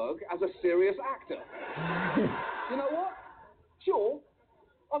Wahlberg as a serious actor. You know what? Sure,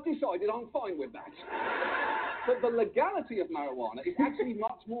 I've decided I'm fine with that. But the legality of marijuana is actually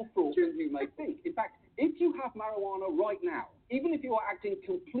much more fraught than you may think. In fact, if you have marijuana right now, even if you are acting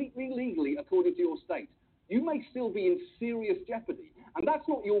completely legally according to your state, you may still be in serious jeopardy. And that's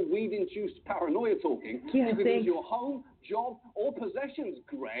not your weed-induced paranoia talking. Yeah, you could lose your home, job, or possessions,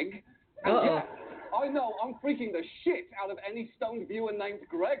 Greg. And yeah, I know, I'm freaking the shit out of any stoned viewer named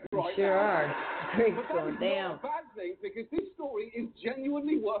Greg right sure now. Are. Greg's but that going is down. not a bad thing, because this story is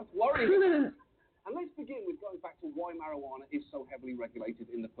genuinely worth worrying about. And let's begin with going back to why marijuana is so heavily regulated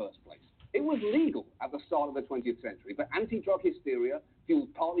in the first place. It was legal at the start of the 20th century, but anti-drug hysteria,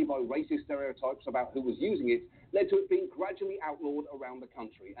 fueled partly by racist stereotypes about who was using it, led to it being gradually outlawed around the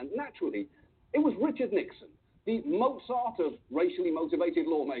country. And naturally, it was Richard Nixon, the Mozart of racially motivated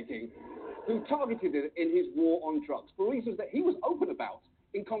lawmaking, who targeted it in his war on drugs for reasons that he was open about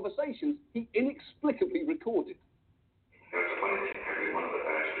in conversations he inexplicably recorded. That's the funny thing. Every one of the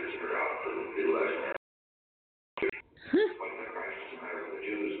bastards are out for the last what the Christ is the matter with the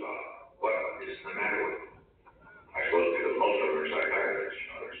Jews? What is the matter with them? I suppose because most of them are psychiatrists. You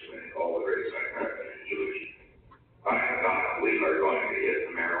know, there's all the great psychiatrists are Jewish. I have thought we are going to get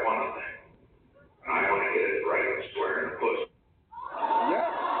the marijuana thing. And I want to get it right square in the pussy.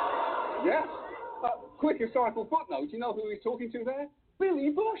 Yes. Quick historical footnote. You know who he's talking to there? Billy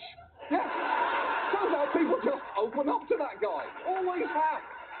Bush. Yes. Turns out people just open up to that guy. Always have.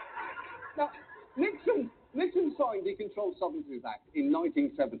 Now, Nixon signed the Controlled Substances Act in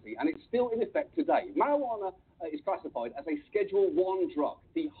 1970, and it's still in effect today. Marijuana is classified as a Schedule 1 drug,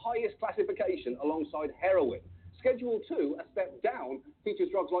 the highest classification alongside heroin. Schedule 2, a step down, features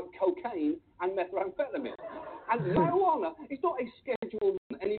drugs like cocaine and methamphetamine. And marijuana is not a Schedule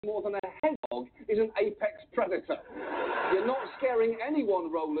 1 any more than a hedgehog is an apex predator. You're not scaring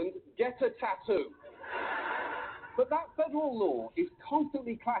anyone, Roland. Get a tattoo. But that federal law is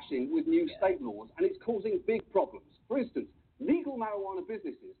constantly clashing with new state laws, and it's causing big problems. For instance, legal marijuana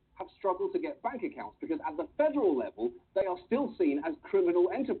businesses have struggled to get bank accounts because at the federal level, they are still seen as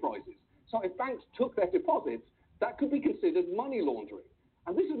criminal enterprises. So if banks took their deposits, that could be considered money laundering.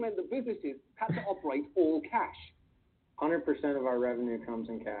 And this has meant that businesses had to operate all cash. 100% of our revenue comes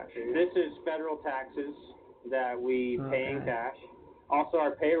in cash. This is federal taxes that we pay in cash. Also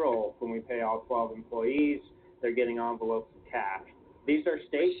our payroll, when we pay all 12 employees, they're getting envelopes of cash. These are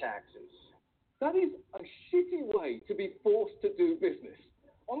state taxes. That is a shitty way to be forced to do business.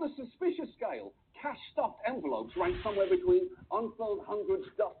 On the suspicious scale, cash-stuffed envelopes rank somewhere between unfurled hundreds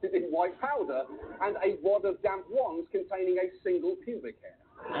dusted in white powder and a wad of damp wands containing a single pubic hair.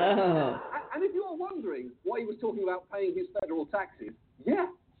 And if you're wondering why he was talking about paying his federal taxes, yeah,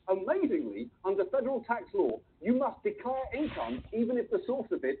 amazingly, under federal tax law, you must declare income even if the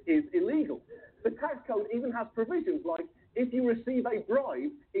source of it is illegal. The tax code even has provisions like, if you receive a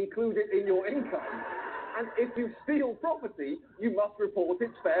bribe, include it in your income. And if you steal property, you must report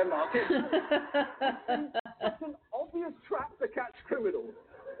its fair market value. It's an obvious trap to catch criminals.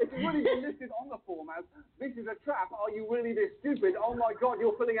 It should really be listed on the form as, this is a trap, are you really this stupid? Oh my God,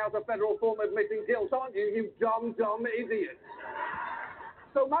 you're filling out a federal form admitting guilt, aren't you, you dumb idiot?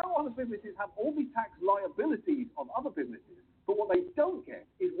 So marijuana businesses have all the tax liabilities of other businesses, but what they don't get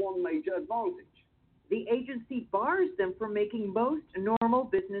is one major advantage. The agency bars them from making most normal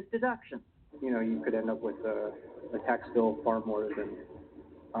business deductions. You know, you could end up with a tax bill far more than,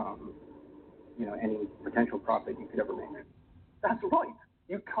 any potential profit you could ever make. That's right.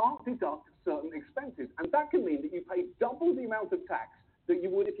 You can't deduct certain expenses, and that can mean that you pay double the amount of tax that you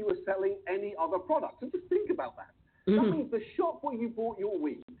would if you were selling any other product. So just think about that. That means the shop where you bought your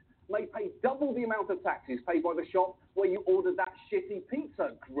weed may pay double the amount of taxes paid by the shop where you ordered that shitty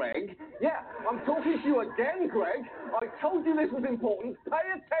pizza, Greg. Yeah, I'm talking to you again, Greg. I told you this was important.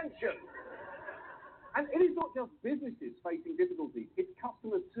 Pay attention. And it is not just businesses facing difficulties, it's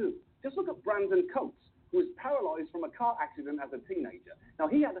customers too. Just look at Brandon Coates, who was paralyzed from a car accident as a teenager. Now,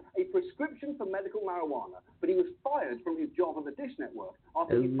 he had a prescription for medical marijuana, but he was fired from his job at the Dish Network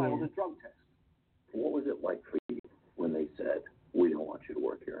after he failed a drug test. What was it like for you when they said, we don't want you to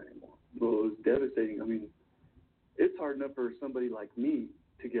work here anymore? Well, it was devastating. I mean, it's hard enough for somebody like me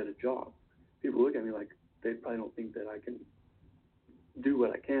to get a job. People look at me like they probably don't think that I can do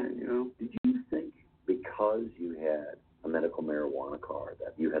what I can, you know? Did you think because you had a medical marijuana card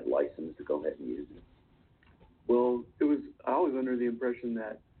that you had license to go ahead and use it? Well, I was under the impression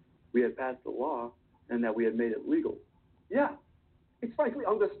that we had passed the law and that we had made it legal. Yeah. It's frankly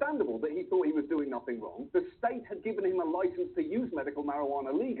understandable that he thought he was doing nothing wrong. The state had given him a license to use medical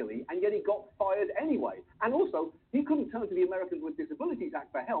marijuana legally, and yet he got fired anyway. And also, he couldn't turn to the Americans with Disabilities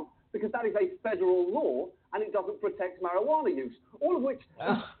Act for help because that is a federal law and it doesn't protect marijuana use. All of which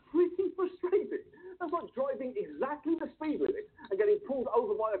is pretty frustrating. That's like driving exactly the speed limit and getting pulled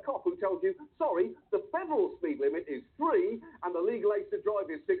over by a cop who tells you, sorry, the federal speed limit is 3 and the legal age to drive drive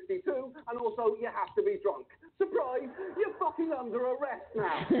is 62, and also you have to be drunk. Surprise, you're fucking under arrest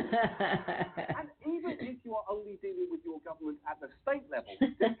now. And even if you are only dealing with your government at the state level,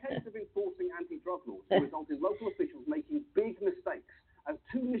 decades of enforcing anti-drug laws result in local officials making big mistakes, as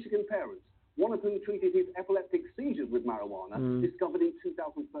two Michigan parents, one of whom treated his epileptic seizures with marijuana, discovered in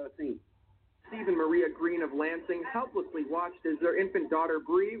 2013. Steve and Maria Green of Lansing helplessly watched as their infant daughter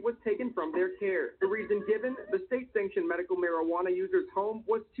Bree was taken from their care. The reason given, the state-sanctioned medical marijuana user's home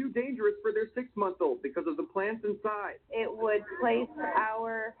was too dangerous for their 6-month-old because of the plants inside. It would place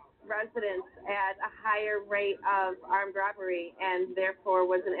our residents at a higher rate of armed robbery and therefore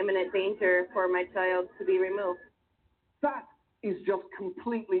was an imminent danger for my child to be removed. That is just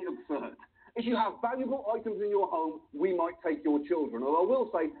completely absurd. If you have valuable items in your home, we might take your children. Although I will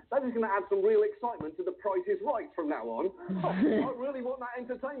say, that is going to add some real excitement to The Price is Right from now on. I really want that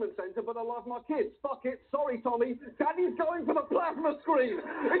entertainment centre, but I love my kids. Fuck it. Sorry, Tommy. Daddy's going for the plasma screen.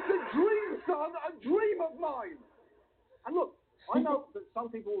 It's a dream, son. A dream of mine. And look, I know that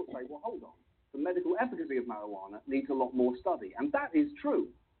some people will say, well, hold on. The medical efficacy of marijuana needs a lot more study. And that is true.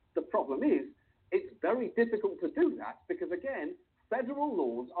 The problem is, it's very difficult to do that because, again, federal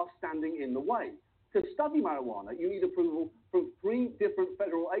laws are standing in the way. To study marijuana, you need approval from 3 different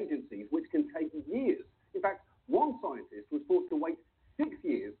federal agencies, which can take years. In fact, one scientist was forced to wait 6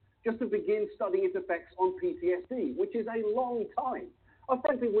 years just to begin studying its effects on PTSD, which is a long time. I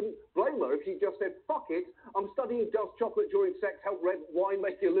frankly wouldn't blame her if she just said, fuck it, I'm studying does chocolate during sex help red wine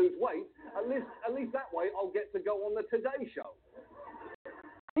make you lose weight? At least that way I'll get to go on the Today Show.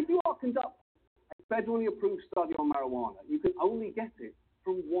 If you are conducting a federally approved study on marijuana, you can only get it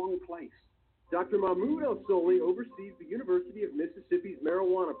from one place. Dr. Mahmoud El-Soli oversees the University of Mississippi's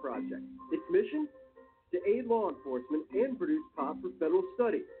marijuana project. Its mission? To aid law enforcement and produce pot for federal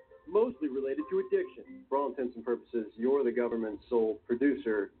study, mostly related to addiction. For all intents and purposes, you're the government's sole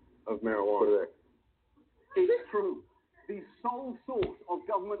producer of marijuana. It's true. The sole source of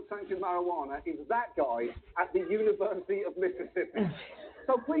government-sanctioned marijuana is that guy at the University of Mississippi.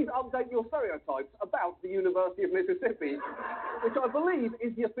 So please update your stereotypes about the University of Mississippi, which I believe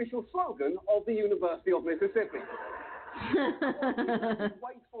is the official slogan of the University of Mississippi.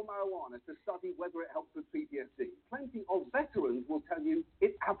 Wait for marijuana to study whether it helps with PTSD. Plenty of veterans will tell you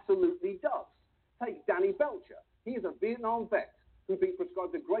it absolutely does. Take Danny Belcher. He is a Vietnam vet who'd been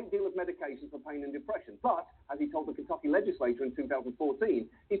prescribed a great deal of medication for pain and depression. But, as he told the Kentucky legislature in 2014,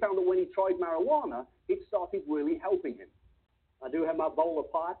 he found that when he tried marijuana, it started really helping him. I do have my bowl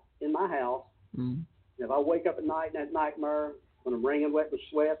of pot in my house. If I wake up at night in that nightmare when I'm wringing wet with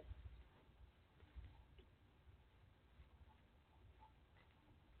sweat,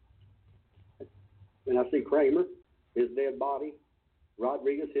 and I see Kramer, his dead body,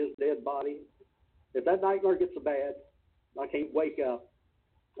 Rodriguez, his dead body, if that nightmare gets so bad, I can't wake up,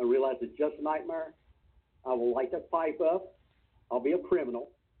 I realize it's just a nightmare, I will light that pipe up, I'll be a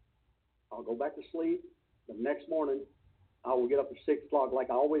criminal, I'll go back to sleep, the next morning, I will get up at 6 o'clock like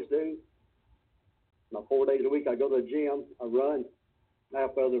I always do. Now, 4 days a week, I go to the gym, I run, I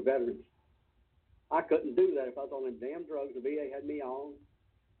help other veterans. I couldn't do that if I was on them damn drugs the VA had me on.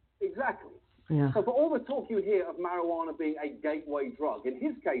 Exactly. Yeah. So for all the talk you hear of marijuana being a gateway drug, in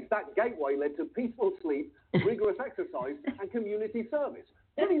his case, that gateway led to peaceful sleep, rigorous exercise, and community service.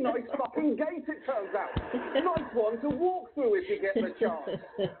 Pretty nice fucking gate, it turns out. Nice one to walk through if you get the chance.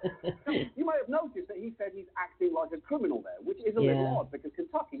 Now, you may have noticed that he said he's acting like a criminal there, which is a little odd because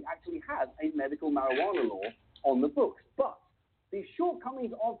Kentucky actually has a medical marijuana law on the books. But the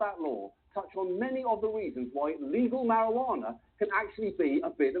shortcomings of that law touch on many of the reasons why legal marijuana can actually be a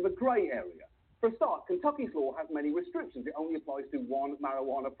bit of a grey area. For a start, Kentucky's law has many restrictions. It only applies to one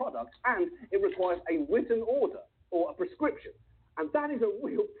marijuana product, and it requires a written order or a prescription. And that is a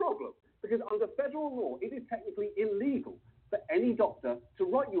real problem, because under federal law, it is technically illegal for any doctor to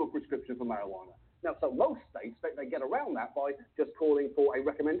write you a prescription for marijuana. Now, so most states, they get around that by just calling for a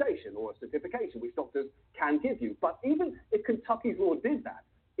recommendation or a certification, which doctors can give you. But even if Kentucky's law did that,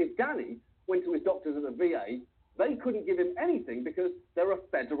 if Danny went to his doctors at the VA, they couldn't give him anything because they're a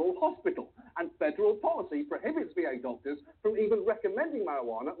federal hospital, and federal policy prohibits VA doctors from even recommending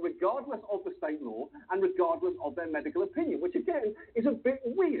marijuana regardless of the state law and regardless of their medical opinion, which again is a bit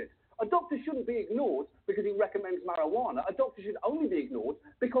weird. A doctor shouldn't be ignored because he recommends marijuana. A doctor should only be ignored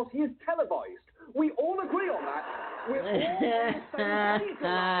because he is televised. We all agree on that. We're all on the same page on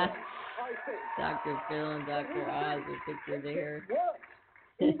that, I think. Dr. Phil and Dr. Oz are pictured here.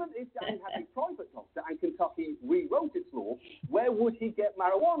 Even if Danny had a private doctor and Kentucky rewrote its law, where would he get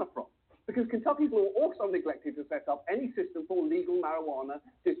marijuana from? Because Kentucky's law also neglected to set up any system for legal marijuana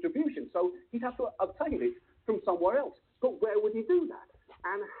distribution, so he'd have to obtain it from somewhere else. But where would he do that?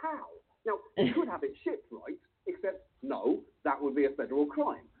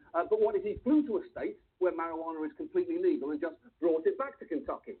 crime. But what if he flew to a state where marijuana is completely legal and just brought it back to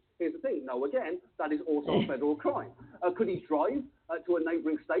Kentucky? Here's the thing. No, again, that is also a federal crime. Could he drive to a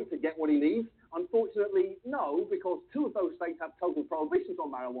neighboring state to get what he needs? Unfortunately, no, because 2 of those states have total prohibitions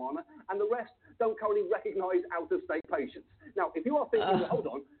on marijuana, and the rest don't currently recognize out-of-state patients. Now, if you are thinking, well, hold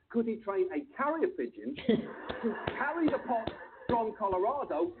on, could he train a carrier pigeon to carry the pot from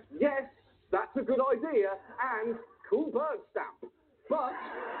Colorado? Yes, that's a good idea, and cool bird stamp. But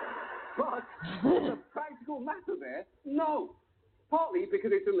the practical matter there, no. Partly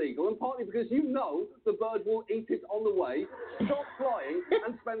because it's illegal, and partly because you know the bird will eat it on the way, stop flying,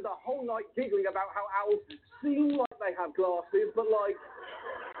 and spend the whole night giggling about how owls seem like they have glasses, but like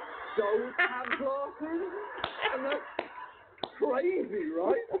don't have glasses. And that's crazy,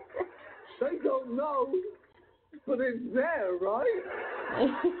 right? They don't know, but it's there, right?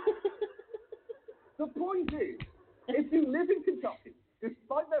 The point is, if you live in Kentucky,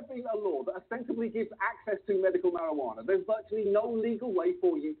 despite there being a law that ostensibly gives access to medical marijuana, there's virtually no legal way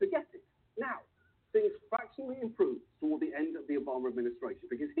for you to get it. Now, things fractionally improved toward the end of the Obama administration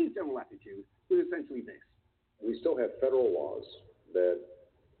because his general attitude was essentially this. We still have federal laws that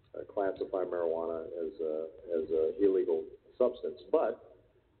classify marijuana as an illegal substance, but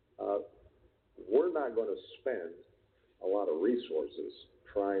we're not going to spend a lot of resources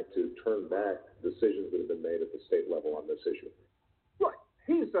trying to turn back decisions that have been made at the state level on this issue. Right.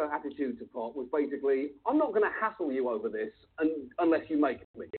 His attitude to pot was basically, I'm not going to hassle you over this unless you make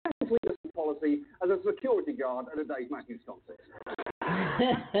me. Essentially, the policy as a security guard at a Dave Matthews concert.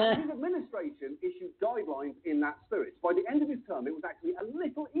 His administration issued guidelines in that spirit. By the end of his term, it was actually a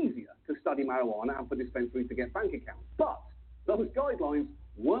little easier to study marijuana and for dispensaries to get bank accounts. But those guidelines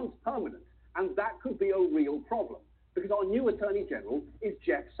weren't permanent, and that could be a real problem. Because our new Attorney General is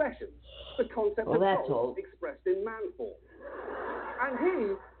Jeff Sessions, the concept of control expressed in man form.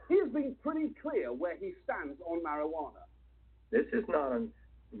 And he has been pretty clear where he stands on marijuana. This is not a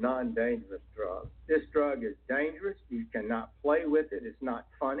non-dangerous drug. This drug is dangerous. You cannot play with it. It's not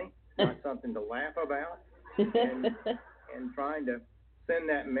funny. It's not something to laugh about. And trying to send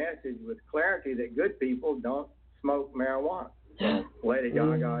that message with clarity that good people don't smoke marijuana. Lady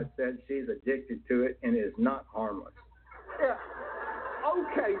Gaga said she's addicted to it and it is not harmless. Yeah.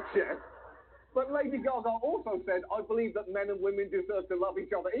 Okay, Jeff. But Lady Gaga also said, I believe that men and women deserve to love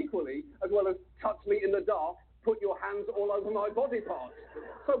each other equally, as well as touch me in the dark, put your hands all over my body parts.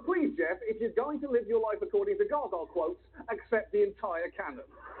 So please, Jeff, if you're going to live your life according to Gaga quotes, accept the entire canon.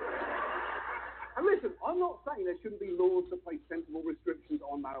 And listen, I'm not saying there shouldn't be laws that place sensible restrictions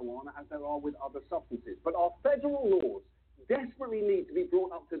on marijuana as there are with other substances, but our federal laws desperately need to be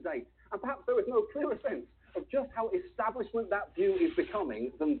brought up to date. And perhaps there is no clearer sense of just how establishment that view is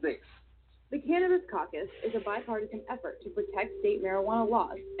becoming than this. The Cannabis Caucus is a bipartisan effort to protect state marijuana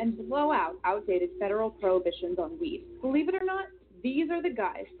laws and blow out outdated federal prohibitions on weed. Believe it or not, these are the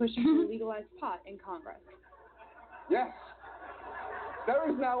guys pushing to legalize pot in Congress. Yes. There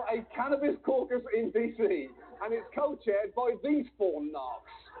is now a Cannabis Caucus in D.C., and it's co-chaired by these four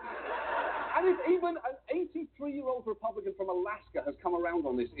narcs. And if even an 83-year-old Republican from Alaska has come around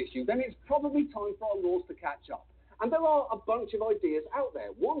on this issue, then it's probably time for our laws to catch up. And there are a bunch of ideas out there.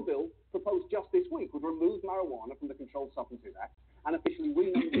 One bill proposed just this week would remove marijuana from the Controlled Substances Act and officially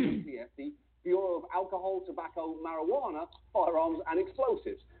rename the ATF the Bureau of Alcohol, Tobacco, Marijuana, Firearms and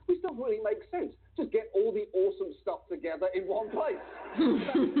Explosives, which doesn't really make sense. Just get all the awesome stuff together in one place.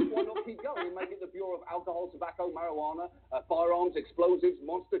 Why not keep going and make it the Bureau of Alcohol, Tobacco, Marijuana, Firearms, Explosives,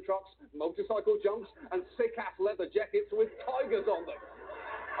 Monster Trucks, Motorcycle Jumps, and sick-ass leather jackets with tigers on them.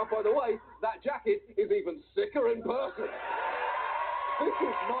 And by the way, that jacket is even sicker in person. This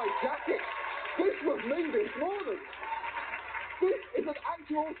is my jacket. This was me this morning. This is an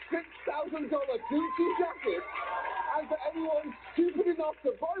actual $6,000 Gucci jacket. And for anyone stupid enough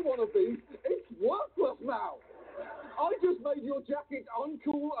to buy one of these, it's worthless now. I just made your jacket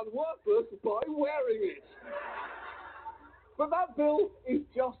uncool and worthless by wearing it. But that bill is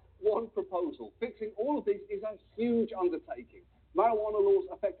just one proposal. Fixing all of this is a huge undertaking. Marijuana laws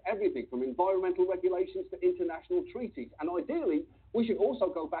affect everything from environmental regulations to international treaties. And ideally, we should also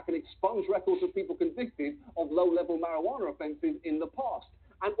go back and expunge records of people convicted of low-level marijuana offences in the past.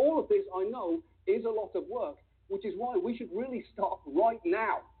 And all of this, I know, is a lot of work, which is why we should really start right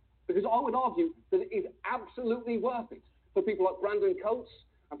now. Because I would argue that it is absolutely worth it for people like Brandon Coates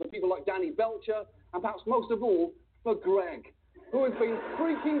and for people like Danny Belcher and perhaps most of all for Greg, who has been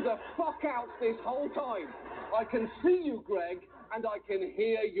freaking the fuck out this whole time. I can see you, Greg, and I can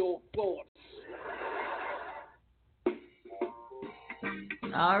hear your thoughts.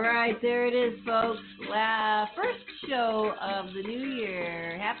 All right, there it is, folks. First show of the new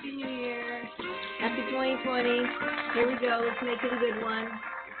year. Happy New Year. Happy 2020. Here we go. Let's make it a good one.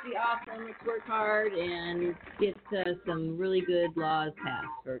 Let's be awesome. Let's work hard and get some really good laws passed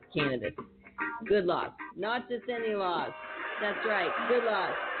for cannabis. Good laws. Not just any laws. That's right. Good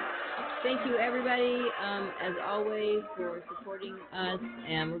laws. Thank you, everybody, as always, for supporting us.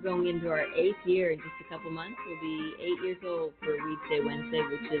 And we're going into our 8th year in just a couple months. We'll be 8 years old for Weedsday Wednesday,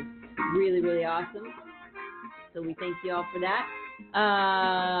 which is really, really awesome. So we thank you all for that.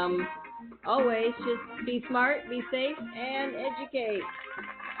 Always just be smart, be safe, and educate.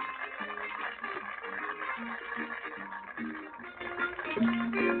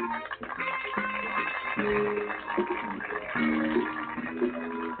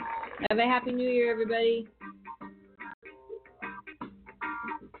 Have a happy New Year, everybody.